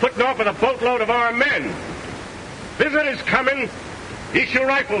 He's putting off with a boatload of our men. Visitors coming. Issue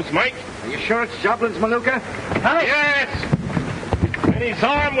rifles, Mike. Are you sure it's Joblin's Maluka? Yes. And he's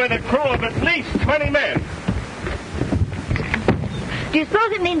armed with a crew of at least 20 men. Do you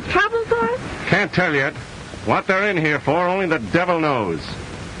suppose it means trouble for us? Can't tell yet. What they're in here for, only the devil knows.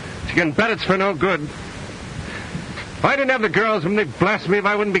 You can bet it's for no good. If I didn't have the girls when they blast me,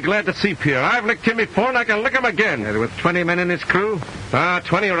 I wouldn't be glad to see Pierre. I've licked him before, and I can lick him again. With 20 men in his crew?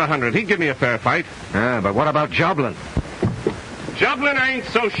 20 or 100. He'd give me a fair fight. But what about Joblin? Joblin ain't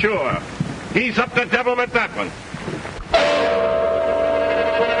so sure. He's up to devilment, that one.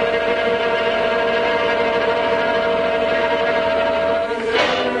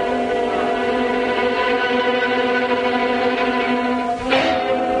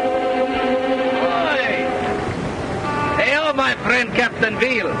 friend Captain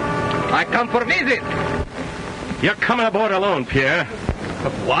Beale. I come for visit. You're coming aboard alone, Pierre.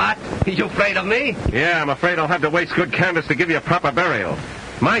 What? You afraid of me? Yeah, I'm afraid I'll have to waste good canvas to give you a proper burial.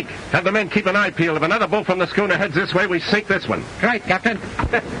 Mike, have the men keep an eye peeled. If another boat from the schooner heads this way, we sink this one. Right, Captain.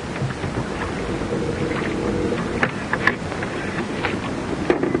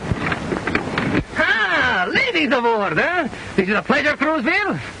 Ladies aboard, huh? This is a pleasure cruise,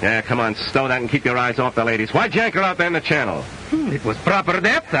 Bill? Yeah, come on, stow that and keep your eyes off the ladies. Why'd you anchor out there in the channel? It was proper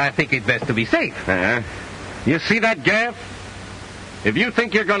depth. I think it best to be safe. You see that gaff? If you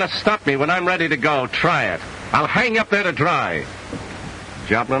think you're going to stop me when I'm ready to go, try it. I'll hang you up there to dry.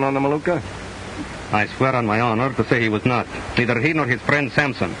 Joplin on the Maluka? I swear on my honor to say he was not. Neither he nor his friend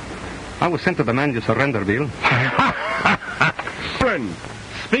Samson. I was sent to demand your surrender, Bill. Friend,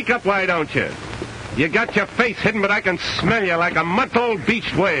 speak up, why don't you? You got your face hidden, but I can smell you like a month-old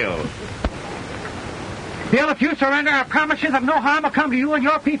beached whale. Bill, if you surrender, I promise you that no harm will come to you and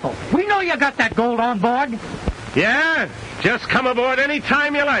your people. We know you got that gold on board. Yeah? Just come aboard any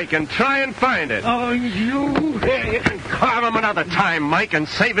time you like and try and find it. Oh, you... Yeah, you can carve him another time, Mike, and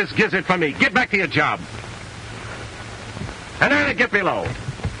save his gizzard for me. Get back to your job. And then get below.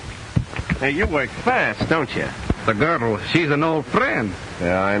 Hey, you work fast, don't you? The girl, she's an old friend.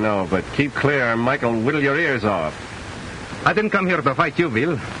 Yeah, I know, but keep clear, Mike will whittle your ears off. I didn't come here to fight you,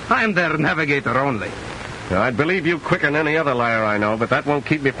 Bill. I'm their navigator only. Now, I'd believe you quicker than any other liar I know, but that won't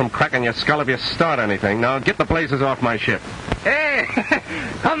keep me from cracking your skull if you start anything. Now, get the blazes off my ship. Hey,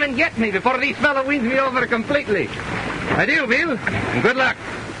 come and get me before these fellow wins me over completely. Adieu, Bill, and good luck.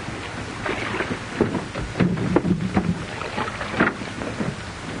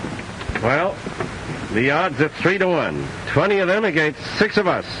 Well, the odds are 3-1. 20 of them against 6 of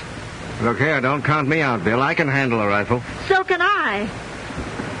us. Look here, don't count me out, Bill. I can handle a rifle. So can I.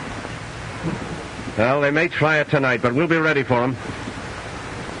 Well, they may try it tonight, but we'll be ready for them.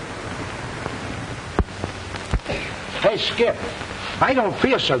 Hey, Skip, I don't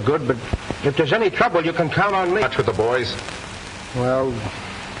feel so good, but if there's any trouble, you can count on me. Much with the boys. Well,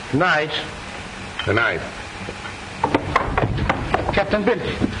 night. Good night. Captain Bill.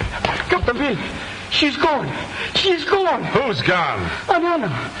 Captain Bill. She's gone. She's gone. Who's gone?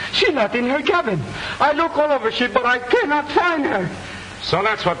 Anana. She's not in her cabin. I look all over ship, but I cannot find her. So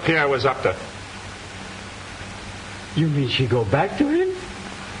that's what Pierre was up to. You mean she go back to him?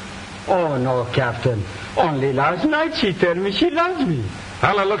 Oh, no, Captain. Only last night she told me she loves me.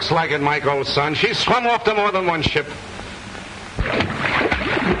 Well, it looks like it, Mike, old son. She swum off to more than one ship.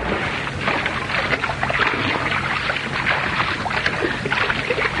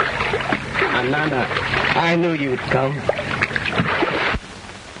 Anana, I knew you'd come.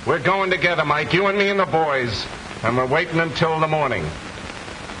 We're going together, Mike, you and me and the boys. And we're waiting until the morning.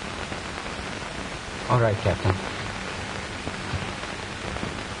 All right, Captain.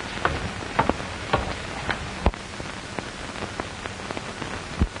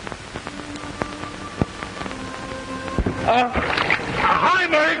 Hi,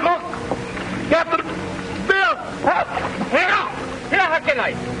 Mary, look! Captain Bill! Here, how can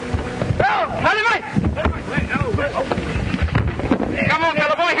I? Bill, come on,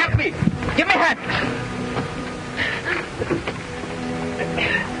 fellow boy, help me! Give me a hand!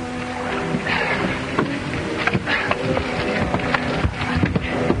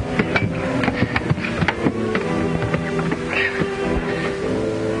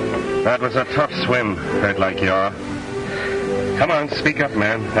 That was a tough swim, head like you are. Come on, speak up,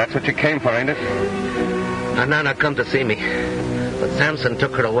 man. That's what you came for, ain't it? Anana come to see me, but Samson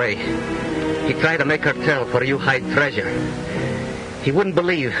took her away. He tried to make her tell for you hide treasure. He wouldn't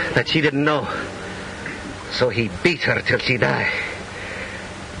believe that she didn't know. So he beat her till she died.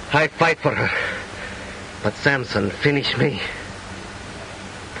 I fight for her, but Samson finished me.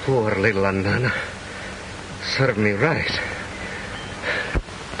 Poor little Anana. Served me right.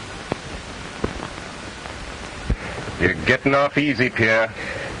 You're getting off easy, Pierre.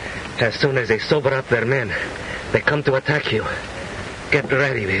 As soon as they sober up their men, they come to attack you. Get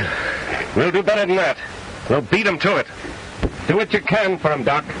ready, Bill. We'll do better than that. We'll beat them to it. Do what you can for them,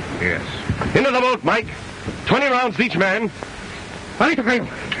 Doc. Yes. Into the boat, Mike. 20 rounds each man. Right, Bill.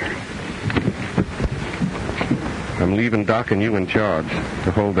 I'm leaving Doc and you in charge to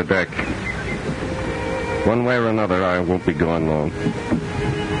hold the deck. One way or another, I won't be gone long.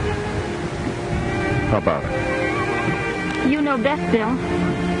 How about it? You know best, Bill.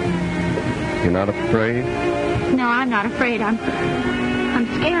 You're not afraid? No, I'm not afraid. I'm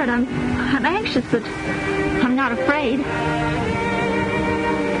scared. I'm anxious, but I'm not afraid.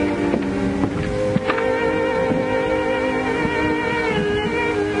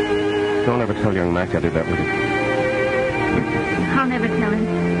 Don't ever tell young Mac I did that with you. I'll never tell him.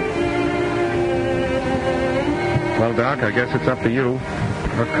 Well, Doc, I guess it's up to you.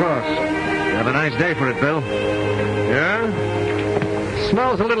 Of course. Have a nice day for it, Bill. Yeah?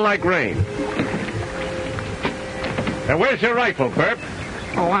 Smells a little like rain. Now, where's your rifle, Perp?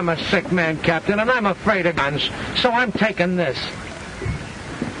 Oh, I'm a sick man, Captain, and I'm afraid of guns, so I'm taking this.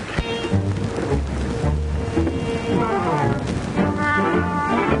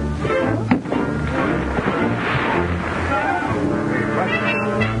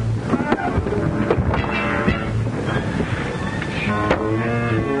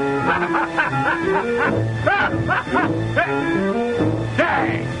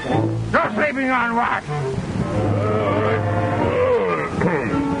 Say, you're sleeping on what?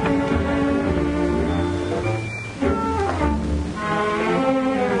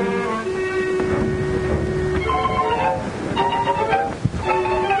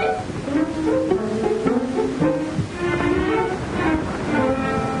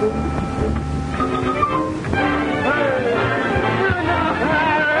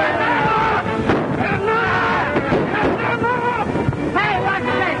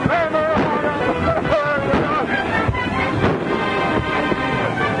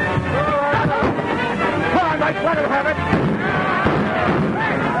 Let him have it.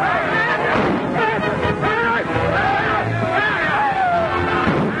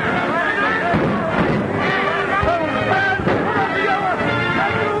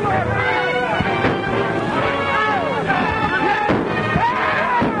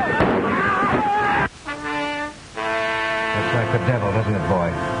 Looks like the devil, doesn't it, boy?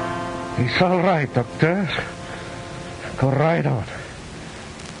 He's all right, Doctor. Go right on.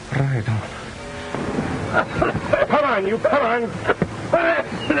 Right on. Come on, you, come on.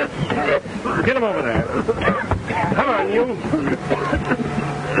 Get him over there. Come on, you.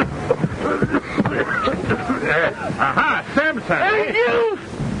 Aha, Samson. Hey, you!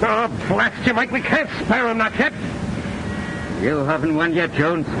 Oh, blast you, Mike. We can't spare him, not yet. You haven't won yet,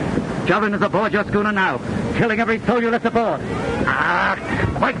 Jones. Jobbing is aboard your schooner now, killing every soul you left aboard. Ah,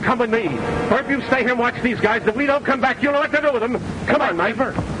 Mike, come with me. Or if you stay here and watch these guys, if we don't come back, you'll know what to do with them. Come on, Mike.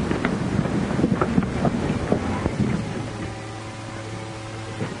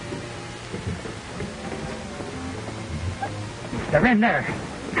 They're in there.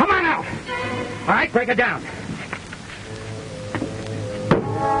 Come on out. All right, break it down.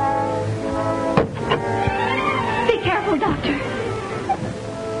 Be careful, Doctor.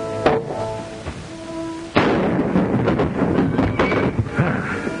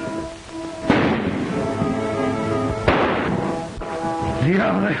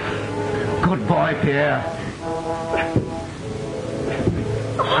 Good boy, Pierre.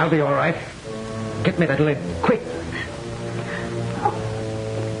 I'll be all right. Get me that lid, quick.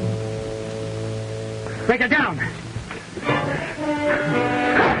 Break it down.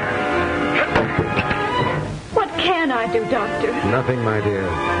 What can I do, Doctor? Nothing, my dear.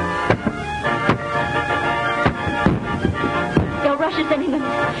 They'll rush us any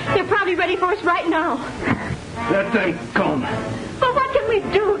minute. They're probably ready for us right now. Let them come. But what can we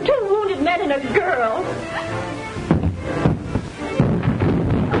do? 2 wounded men and a girl.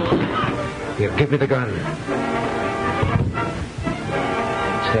 Here, give me the gun.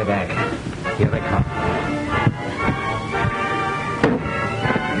 Stay back. Here they come.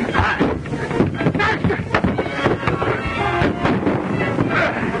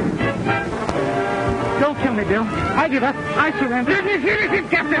 Don't kill me, Bill. I give up. I surrender.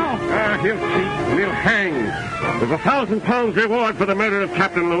 Captain. He'll cheat. We'll hang. There's 1,000 pounds reward for the murder of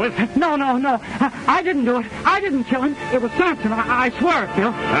Captain Lewis. No. I didn't do it. I didn't kill him. It was Samson. I swear it,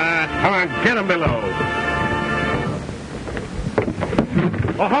 Bill. Come on, get him below.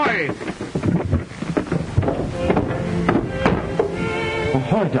 Ahoy!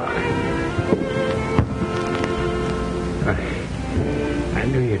 Ahoy, Doc. I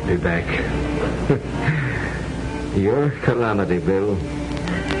knew you'd be back. You're calamity, Bill.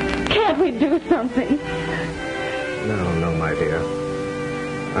 Can't we do something? No, my dear.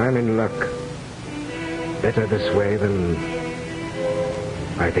 I'm in luck. Better this way than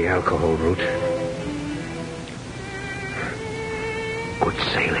by the alcohol route. Good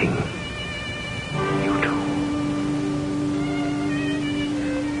sailing. You too.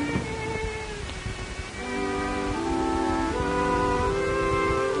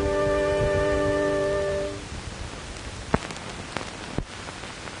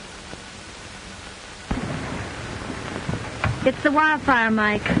 It's the wildfire,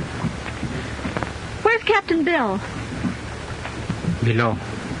 Mike. Where's Captain Bill? Below.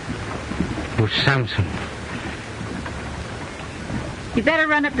 With Samson. You better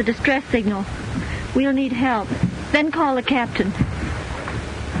run up the distress signal. We'll need help. Then call the captain.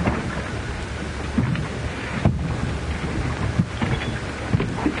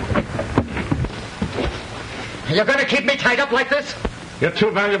 You're going to keep me tied up like this? You're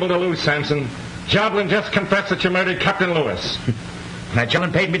too valuable to lose, Samson. Joblin just confessed that you murdered Captain Lewis. Now,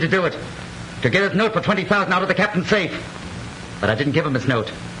 Joblin paid me to do it. To get his note for $20,000 out of the captain's safe. But I didn't give him his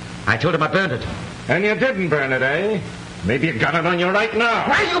note. I told him I burned it. And you didn't burn it, eh? Maybe you got it on you right now.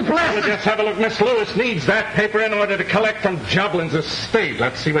 Why, you blasted! Just have a look. Miss Lewis needs that paper in order to collect from Joblin's estate.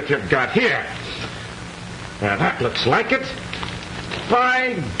 Let's see what you've got here. Now, that looks like it.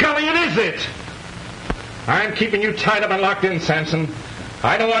 By golly, it is it! I'm keeping you tied up and locked in, Samson.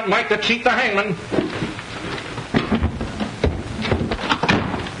 I don't want Mike to cheat the hangman.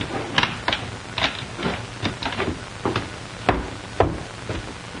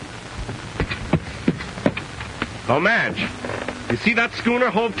 Oh, Madge, you see that schooner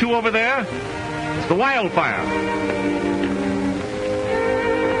hove to over there? It's the Wildfire.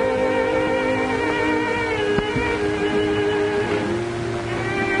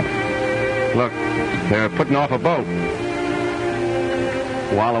 Look, they're putting off a boat.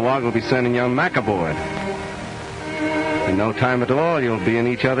 Walla Walla will be sending young Mac aboard. In no time at all, you'll be in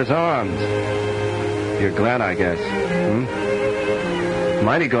each other's arms. You're glad, I guess.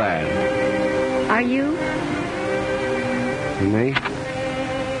 Mighty glad. Are you? Me?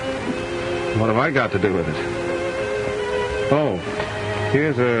 What have I got to do with it? Oh,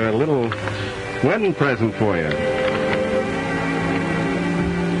 here's a little wedding present for you.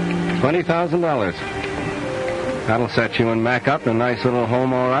 $20,000. That'll set you and Mac up in a nice little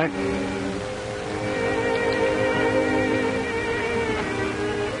home, all right?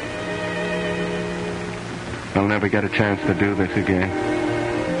 I'll never get a chance to do this again.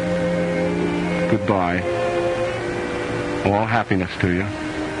 Goodbye. All happiness to you.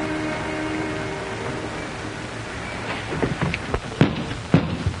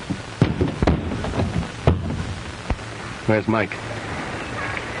 Where's Mike?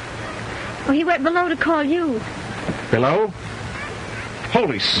 Oh, he went below to call you. Below?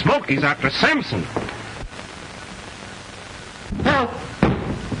 Holy smoke, he's after Samson. Help!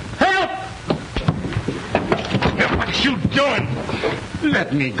 Help! What are you doing?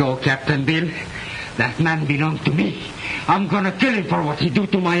 Let me go, Captain Bill. That man belongs to me. I'm gonna kill him for what he do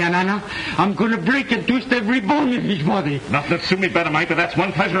to my Anana. I'm gonna break and twist every bone in his body. Nothing would suit me better, Mike, but that's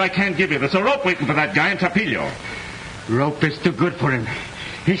one pleasure I can't give you. There's a rope waiting for that guy in Tapillo. Rope is too good for him.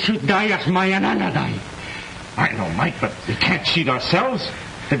 He should die as my Anana died. I know, Mike, but we can't cheat ourselves.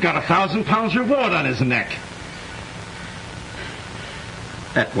 They've got 1,000 pounds reward on his neck.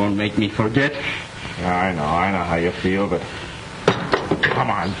 That won't make me forget. I know how you feel, but... Come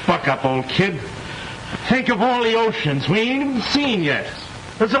on, buck up, old kid. Think of all the oceans we ain't even seen yet.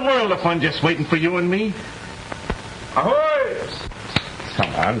 There's a world of fun just waiting for you and me. Ahoy!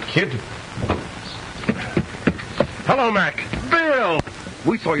 Come on, kid. Hello, Mac. Bill!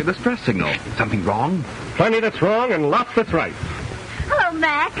 We saw your distress signal. Something wrong? Plenty that's wrong and lots that's right. Hello,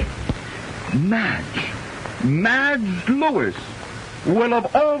 Mac. Madge Lewis. Well,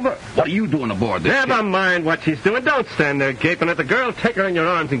 of all the... What are you doing aboard this Never ship? mind what she's doing. Don't stand there gaping at the girl. Take her in your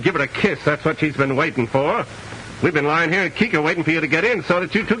arms and give her a kiss. That's what she's been waiting for. We've been lying here in Kika waiting for you to get in so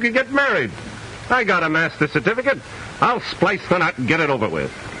that you two could get married. I got a master's certificate. I'll splice the knot and get it over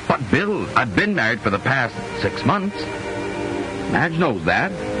with. But, Bill, I've been married for the past 6 months. Madge knows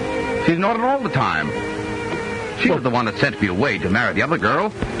that. She's known it all the time. She was the one that sent me away to marry the other girl.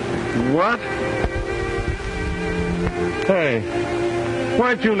 What? Hey,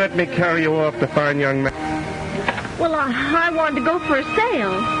 why'd you let me carry you off the fine young man? Well, I wanted to go for a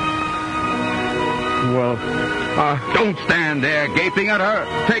sail. Well, don't stand there gaping at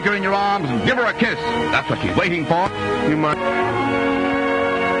her. Take her in your arms and give her a kiss. That's what she's waiting for. You might...